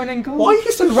bow of going and gone. Why are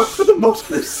you so rough with the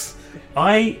models?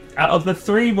 Out of the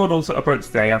 3 models that I broke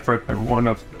today, I've broken one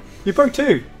of them. You broke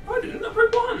 2. I didn't, I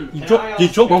broke 1. You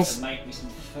dropped one. Make me some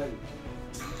food.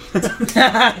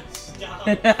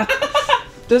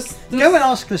 Go and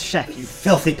ask the chef, you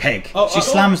filthy pig. She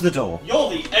slams the door. You're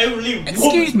the only one.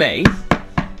 Excuse me.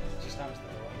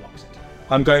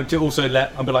 I'm going to also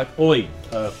I'll be like, oi,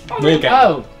 Morgan.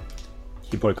 Oh.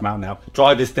 You probably come out now.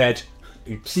 Driver's dead.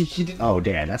 Oops. Oh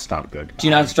dear, that's not good. Do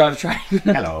you know how to drive a train?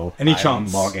 Hello. Any I'm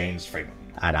chance? Morgan's Freeman.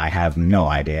 And I have no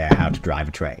idea how to drive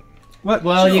a train.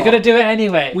 Well, you're gonna do it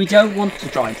anyway. We don't want to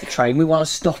drive the train. We want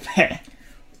to stop it.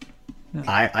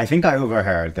 I think I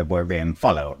overheard that we're being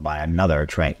followed by another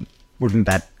train. Wouldn't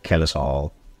that kill us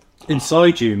all?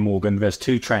 Inside you, Morgan, there's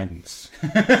 2 trains.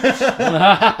 And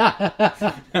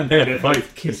they're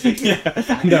both kissing. Yeah,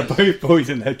 and they're both boys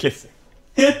and they're kissing.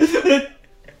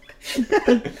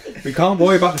 We can't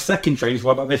worry about the second train, just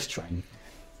worry about this train.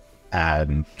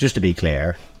 Just to be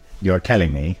clear, you're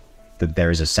telling me that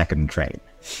there is a second train.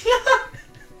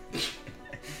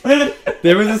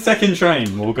 There is a second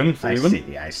train, Morgan.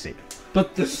 I see.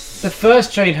 But the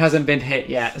first train hasn't been hit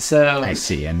yet, so... I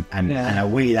see, and Yeah. are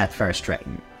we that first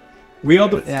train? We are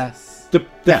the... Yes.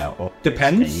 No.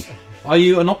 Depends. Are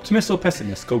you an optimist or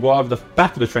pessimist? Go either the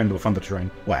back of the train or the front of the train.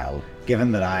 Well,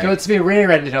 given that Do you want it to be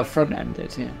rear-ended or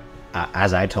front-ended? Yeah.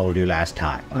 as I told you last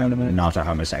time, I'm not a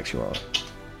homosexual.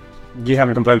 You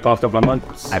haven't complained past double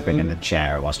months. I've been in the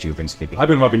chair whilst you've been sleeping. I've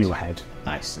been rubbing your head.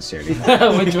 I sincerely.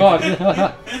 Which one?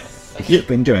 If you've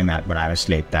been doing that when I'm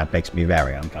asleep, that makes me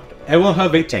very uncomfortable. Everyone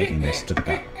heard it Taking this to the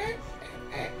car.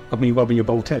 of me rubbing your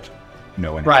bald head.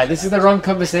 No one. Right, this is the wrong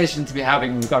conversation to be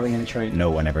having regarding a train.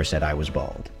 No one ever said I was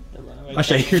bald. I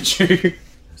shaved you.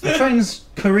 The train's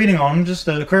careening on, just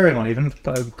careering on even,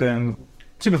 going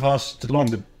super fast to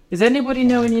London. Does anybody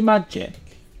know any magic?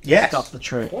 Yes. Stop the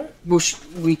train. Well,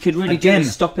 we could really Again, do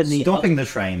with stopping the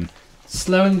train.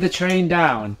 Slowing the train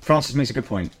down. Francis makes a good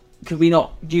point. Could we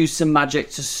not use some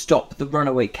magic to stop the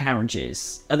runaway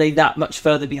carriages? Are they that much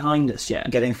further behind us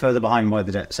yet? Getting further behind by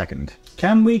the second.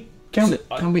 Can we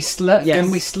slow? Yes.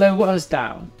 Can we slow us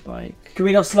down? Like, Can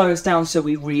we not slow us down so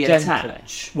we Gently.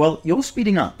 reattach? Well, you're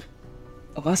speeding up.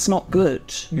 Oh, that's not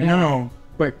good. No.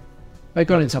 wait, I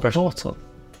got into a portal.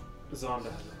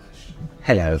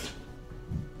 Hello.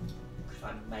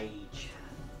 I'm mage.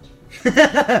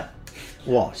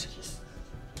 What?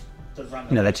 The run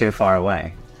No, they're too far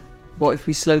away. What if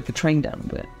we slowed the train down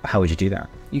a bit? How would you do that?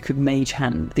 You could mage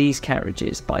hand these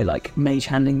carriages by, like, mage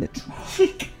handing the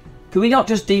traffic. Could we not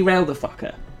just derail the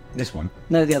fucker? This one.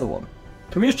 No, the other one.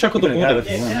 Can we just check all the order?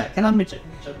 Can I magic?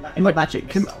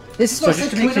 Can This is So what just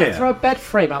to can be we clear- not throw a bed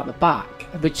frame out the back,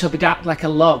 which will be like a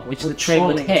log, which the train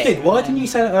will hit. Why didn't you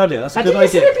say that earlier? That's a I good didn't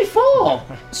say idea. it before.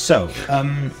 So,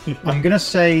 I'm going to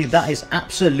say that is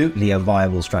absolutely a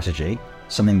viable strategy.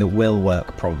 Something that will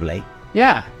work, probably.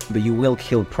 Yeah. But you will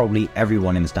kill probably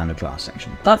everyone in the standard class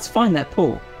section. That's fine, they're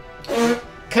poor.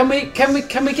 Can we get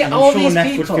I'm all sure these Neff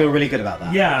people? would feel really good about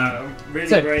that. Yeah, I'm really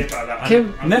So, great about that.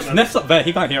 can- Neff's up there,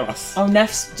 he can't hear us. Oh,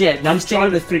 Neff's... Yeah, I'm Neff's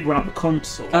trying doing to figure out the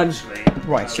console, Um, actually.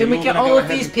 Right, so Can we you're get gonna all go of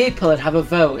ahead these and- people and have a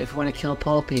vote if we want to kill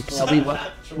poor people? Or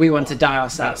we want to die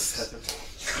ourselves.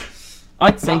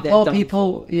 I'd say they're Poor done.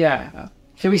 people, yeah.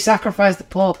 Should we sacrifice the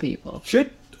poor people?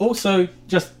 Should also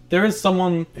just... There is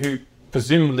someone who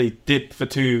presumably did the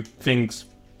 2 things,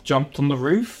 jumped on the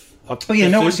roof. Oh yeah,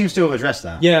 no one seems to have addressed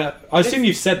that. Yeah, I assume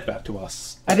you've said that to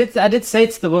us. I did say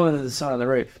to the woman that saw on the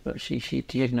roof, but she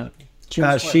ignored me.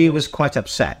 She was quite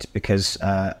upset because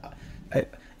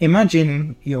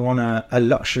imagine you're on a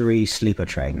luxury sleeper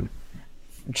train.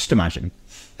 Just imagine.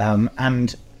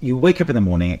 And you wake up in the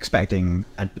morning expecting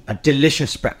a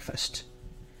delicious breakfast.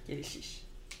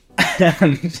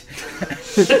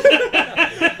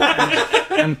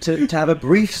 and to have a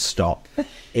brief stop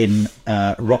in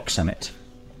Rock Summit.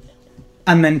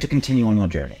 And then to continue on your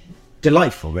journey.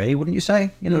 Delightful, really, wouldn't you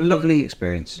say? You know, lovely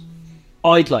experience.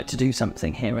 I'd like to do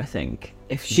something here, I think.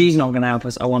 if she's not going to help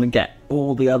us, I want to get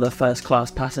all the other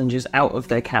first-class passengers out of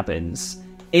their cabins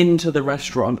into the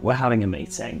restaurant. We're having a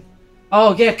meeting.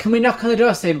 Oh yeah, can we knock on the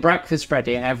door saying breakfast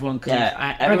ready and everyone can?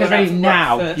 Everyone's ready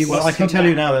now. Well, I can tell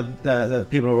you now that the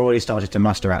people have already started to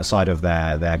muster outside of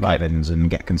their cabins and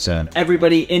get concerned.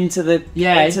 Everybody into the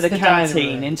into the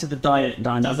canteen, diner. into the diner.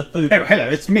 Oh, hello,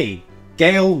 it's me,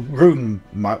 Gale Room,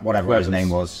 whatever his name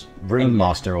was, Room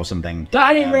Master or something.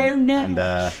 Dining room now. And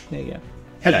There you go.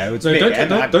 hello, it's No, me.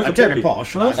 don't I'm very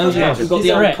posh. Oh yeah, we've got the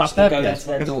These are old rich, couple they're going good. to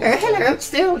their door. Hello, it's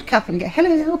the old couple.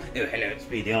 Hello. Oh, hello, it's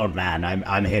me, the old man.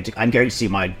 I'm here to. I'm going to see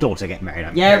my daughter get married.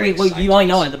 I'm Yeah, very well, excited. you I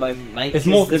know at the moment, mate. It's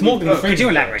more than Could you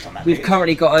elaborate on that? We've please?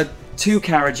 currently got two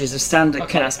carriages of standard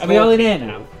cast. Are we all in here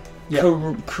now?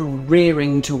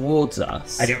 Careering towards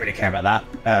us. I don't really care about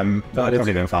that.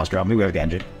 Probably going faster, aren't we? We're with the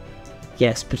engine.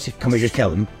 Yes, but if Can we just kill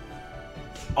them?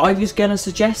 I was going to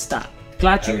suggest that.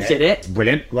 Glad you did it.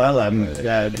 Brilliant. Well, who's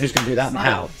going to do that and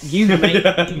how? You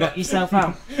knock yourself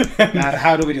out.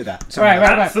 How do we do that? Right.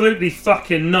 Absolutely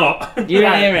fucking not. You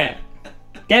hear it.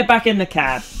 Get back in the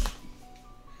cab.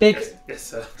 Big, Yes,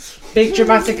 sir. big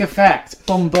dramatic effect.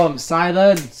 Bum bum.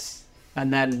 Silence.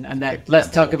 And then let's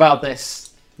talk about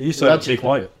this. You said to be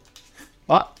quiet.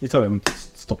 What? You told him to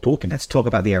stop talking. Let's talk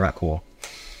about the Iraq War.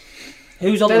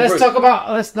 Who's on So the let's roof? talk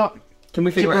about. Let's not. Can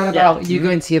we figure Figure out about you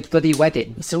going to your bloody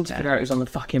wedding. We still have to figure out who's on the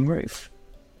fucking roof.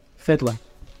 Fiddler.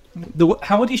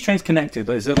 How are these trains connected?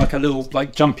 Is it like a little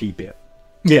jumpy bit?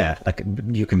 Yeah, like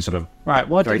you can sort of Right.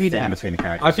 What do very we thin do? between the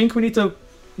carriages. I think we need to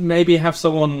maybe have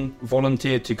someone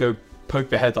volunteer to go poke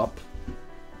their head up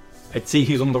and see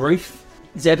who's on the roof.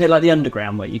 Is it a bit like the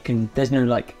underground where you can? There's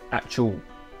no actual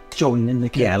join in the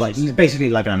coach? Yeah, basically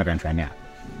like an underground train. Yeah.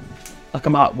 like a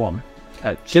Mark 1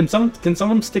 coach. Can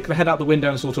someone stick their head out the window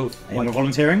and sort of Anyone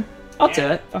volunteering? I'll do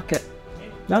it. Fuck it.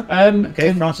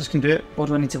 Okay, Francis can do it. What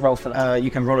do I need to roll for that?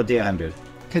 You can roll a D100.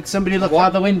 Could somebody look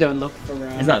out the window and look for?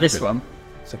 Is that this one?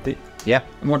 Yeah.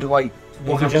 And what do I?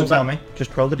 What just tell me?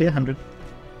 Just roll the D100.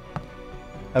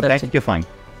 Okay, 30. you're fine.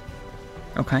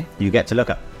 Okay. You get to look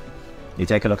up. You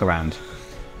take a look around.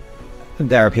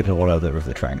 There are people all over the roof of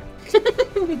the train.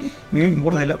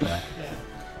 What do they look like?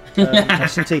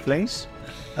 Have some tea, please.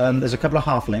 There's a couple of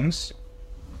halflings.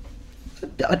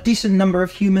 A decent number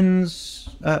of humans.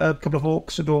 A couple of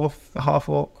orcs, a dwarf, a half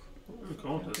orc.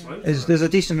 There's a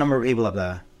decent number of people up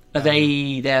there. Are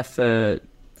they there for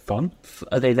fun.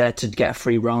 Are they there to get a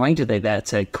free ride? Are they there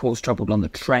to cause trouble on the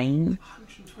train?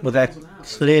 Well, they're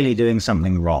clearly doing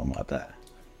something wrong up there.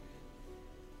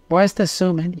 Why is there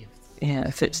so many? Yeah,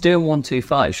 if it's doing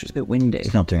 125, it's just a bit windy.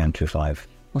 It's not doing M25.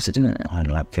 What's it doing? I don't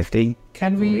know, like 50.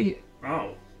 Can we?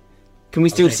 Can we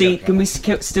still see? Can we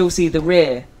still see the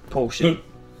rear portion?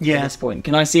 Yeah. At this point,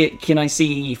 can I see it? Can I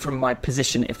see from my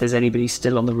position if there's anybody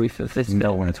still on the roof of this?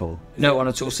 No one at all. No one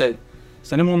at all. So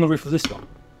Is anyone on the roof of this one?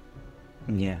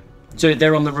 Yeah. So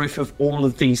they're on the roof of all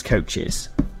of these coaches.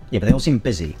 Yeah, but they all seem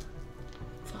busy.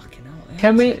 Fucking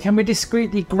hell. Can we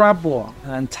discreetly grab one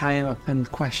and tie him up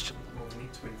and question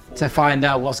to find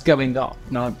out what's going on?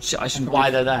 No, I should Why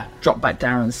they're there? drop back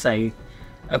down and say,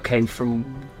 okay, from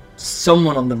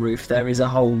someone on the roof, there is a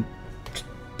whole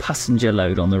passenger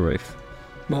load on the roof.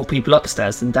 More people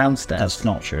upstairs than downstairs. That's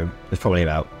not true. There's probably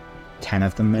about 10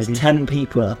 of them, maybe. 10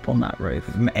 people up on that roof.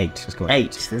 8. Let's go.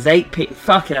 8. There's 8 people.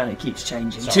 Fucking hell, it keeps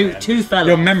changing. Two fell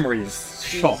Your off. memory is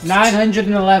shot.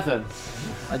 911.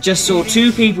 I just saw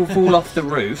 2 people fall off the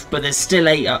roof, but there's still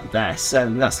 8 up there, so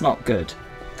that's not good.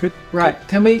 Right.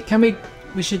 Can we?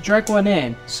 We should drag one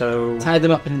in, So, tie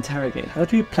them up, and interrogate. how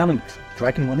do you plan on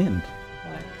dragging one in?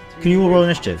 Can you all roll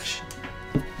initiative?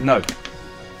 No.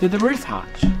 Did the roof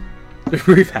hatch? The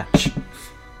roof hatch.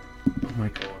 Oh my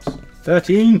god.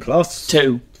 13 plus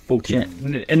 2.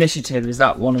 14. Shit. Initiative, is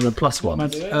that one of the plus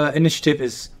ones? Initiative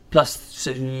is Plus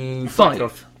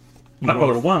 5. I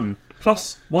rolled a 1.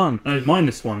 Plus 1. No,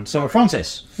 minus 1. So,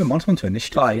 Francis, you're -1 to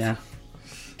initiative. 5, yeah.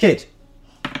 Kid.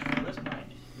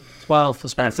 12 for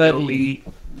spare 30.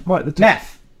 right. The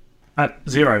Neff. At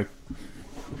 0.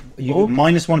 You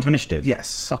 -1 to initiative.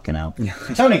 Yes. Fucking hell.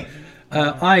 Tony.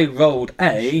 I rolled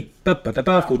a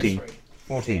 14.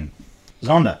 14.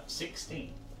 Zonda. 16.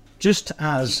 Just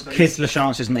as Kid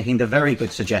LaChance is making the very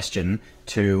good suggestion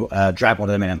to drag one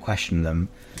of them in and question them,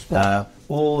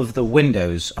 all of the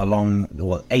windows along,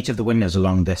 well, 8 of the windows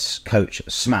along this coach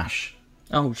smash,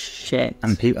 Oh, shit.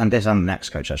 and this and the next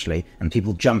coach actually, and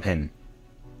people jump in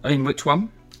Which one?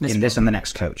 this and the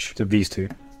next coach. So these two.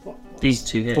 These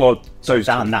 2 here. Well, those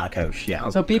That and that coach, yeah.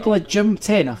 So people had jumped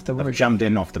in off the roof. Jumped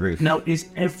in off the roof. Now, is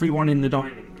everyone in the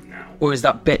dining room now? Or is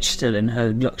that bitch still in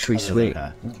her luxury suite? Uh,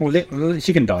 Well,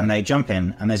 she can die. and they jump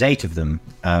in, and there's 8 of them.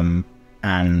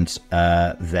 and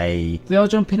they They all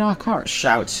jump in our cars.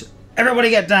 shout, "Everybody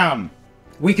get down!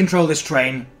 We control this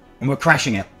train, and we're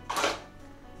crashing it."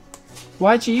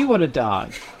 Why do you want to die?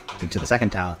 Into the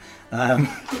second tower.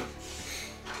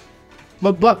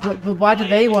 But why do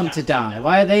they want to die?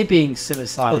 Why are they being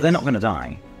suicidal? Oh, they're not going to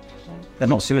die. They're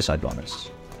not suicide bombers.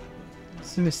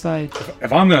 Suicide.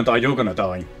 If I'm gonna die, you're gonna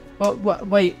die. Well,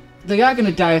 wait. They are going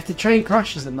to die if the train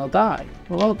crashes and they'll die.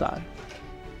 We'll all die.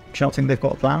 Do you not think they've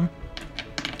got a plan?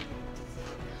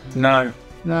 No.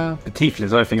 No. The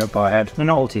tieflings, I think, up by head. They're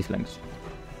not all tieflings.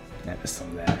 Yeah, there's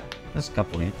some there. There's a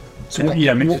couple here. So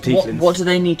Yeah, mix of tieflings. what do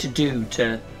they need to do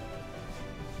to,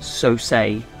 so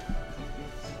say,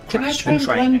 Can I crash try the and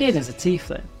train? blend in as a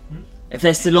tiefling? If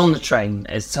they're still on the train,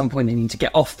 at some point they need to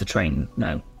get off the train.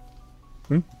 No.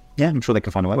 Yeah, I'm sure they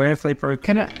can find a way. Where if they broke?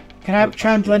 Can I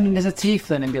try and blend in as a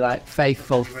tiefling and be like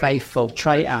faithful, traitor, faithful,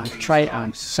 traitor?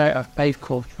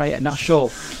 Not sure.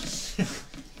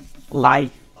 Lie,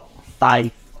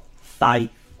 fight,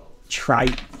 try,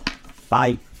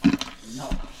 fight.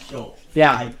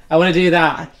 Yeah, I want to do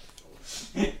that.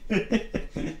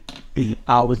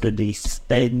 I was the least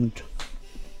spend.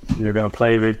 You're gonna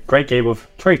play the great game of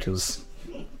traitors.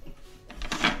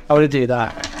 I want to do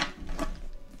that.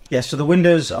 Yeah, so the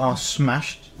windows are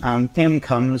smashed, and in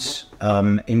comes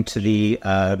into the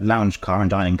lounge car and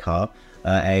dining car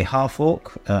a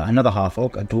half-orc, another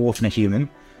half-orc, a dwarf and a human,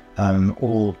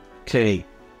 all clearly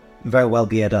very well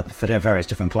geared up for their various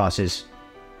different classes.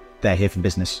 They're here for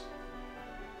business.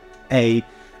 You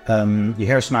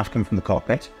hear a smash come from the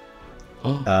cockpit,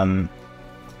 and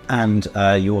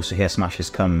you also hear smashes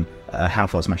come,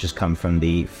 half-orc smashes come from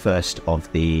the first of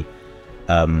the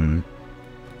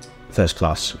first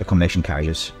class accommodation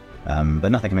carriages, but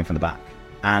nothing coming from the back.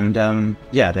 And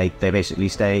yeah, they basically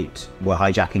state, we're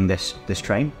hijacking this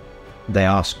train. They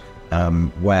ask,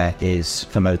 where is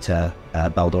Famota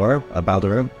Baldoro?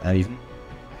 Even.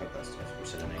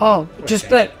 Oh, just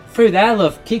through there,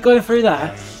 love. Keep going through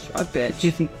there. I bet. Do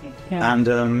you think? Yeah.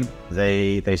 And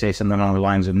they say something along the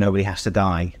lines of, nobody has to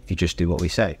die if you just do what we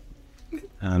say.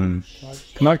 Can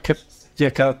I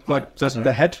like just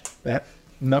the head?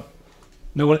 No.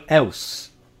 No one else.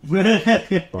 Well,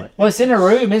 it's in a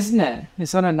room, isn't it?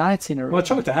 It's on a night in a room. Well, I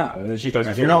tried to have. And she goes,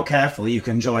 If you're not careful, you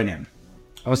can join him.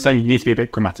 I was saying you need to be a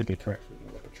bit grammatically correct.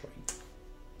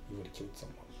 You would have killed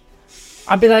someone.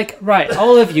 I'd be like, right,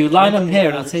 all of you line up here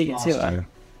and I'll take you to her.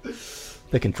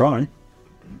 They can try.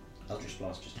 Eldritch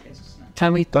Blast just against us now.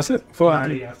 Can we? That's it.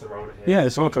 Yeah,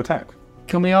 it's auto attack.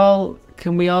 Can we all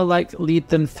like lead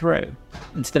them through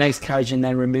into the next carriage and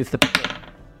then remove the?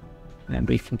 And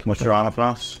we can. What's your armor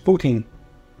class? 14.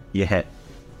 You hit.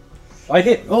 I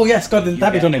hit. Oh yes, got the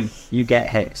damage on him. You get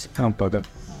hit. Can't bugger.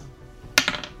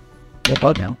 You're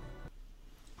bug now.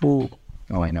 Ooh.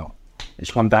 Oh, wait, no.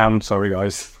 It's one down. Sorry,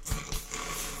 guys.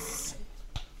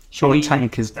 Surely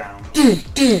tank is down.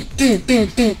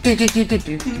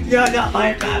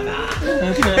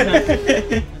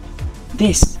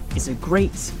 This is a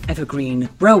great evergreen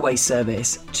railway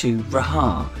service to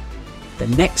Rahar. The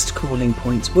next calling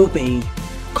point will be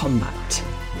combat.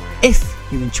 If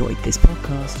you enjoyed this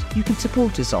podcast, you can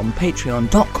support us on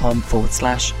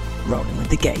patreon.com/rolling with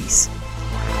the gaze.